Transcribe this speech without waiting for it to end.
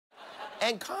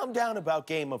And calm down about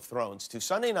Game of Thrones, too.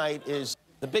 Sunday night is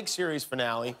the big series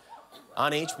finale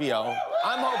on HBO.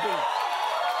 I'm hoping...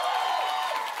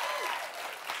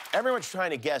 Everyone's trying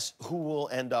to guess who will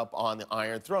end up on the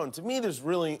Iron Throne. To me,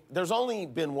 there's only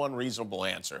been one reasonable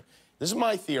answer. This is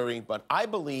my theory, but I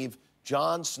believe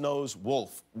Jon Snow's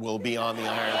wolf will be on the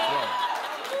Iron Throne.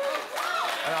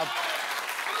 And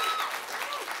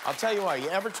I'll tell you why. You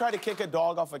ever try to kick a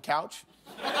dog off a couch?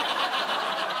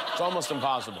 It's almost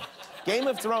impossible. Game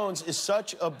of Thrones is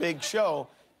such a big show.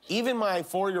 Even my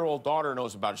 4-year-old daughter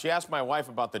knows about it. She asked my wife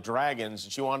about the dragons,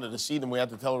 and she wanted to see them. We had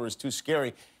to tell her it was too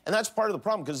scary. And that's part of the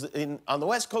problem, because on the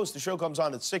West Coast, the show comes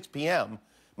on at 6 p.m.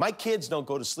 My kids don't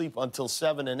go to sleep until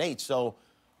 7 and 8, so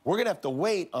we're going to have to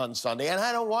wait on Sunday. And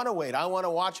I don't want to wait. I want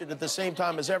to watch it at the same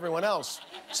time as everyone else.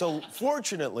 So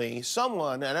fortunately,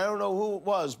 someone, and I don't know who it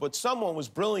was, but someone was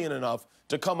brilliant enough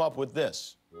to come up with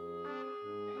this.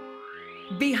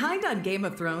 Behind on Game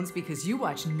of Thrones because you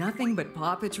watch nothing but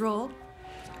Paw Patrol?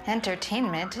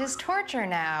 Entertainment is torture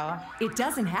now. It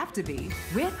doesn't have to be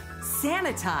with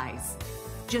Sanitize.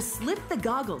 Just slip the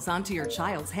goggles onto your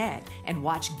child's head and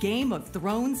watch Game of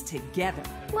Thrones together.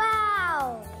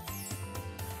 Wow!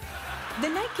 The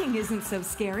Night King isn't so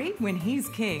scary when he's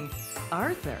King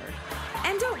Arthur.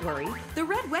 And don't worry, the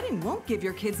Red Wedding won't give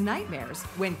your kids nightmares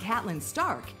when Catelyn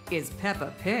Stark is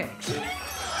Peppa Pig.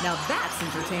 Now that's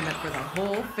entertainment for the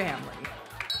whole family.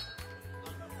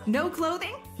 No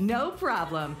clothing? No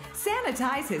problem.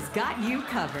 Sanitize has got you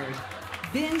covered.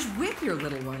 Binge with your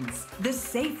little ones the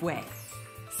safe way.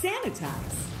 Sanitize.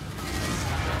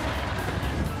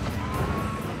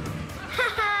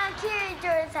 Haha, Carrie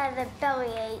George has a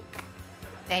bellyache.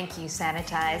 Thank you,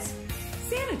 Sanitize.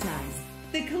 Sanitize,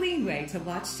 the clean way to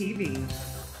watch TV.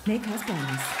 Make husbands.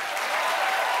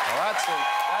 Well, that's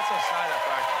a side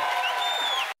effect.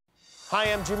 Hi,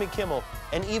 I'm Jimmy Kimmel.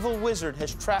 An evil wizard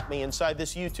has trapped me inside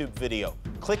this YouTube video.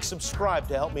 Click subscribe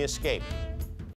to help me escape.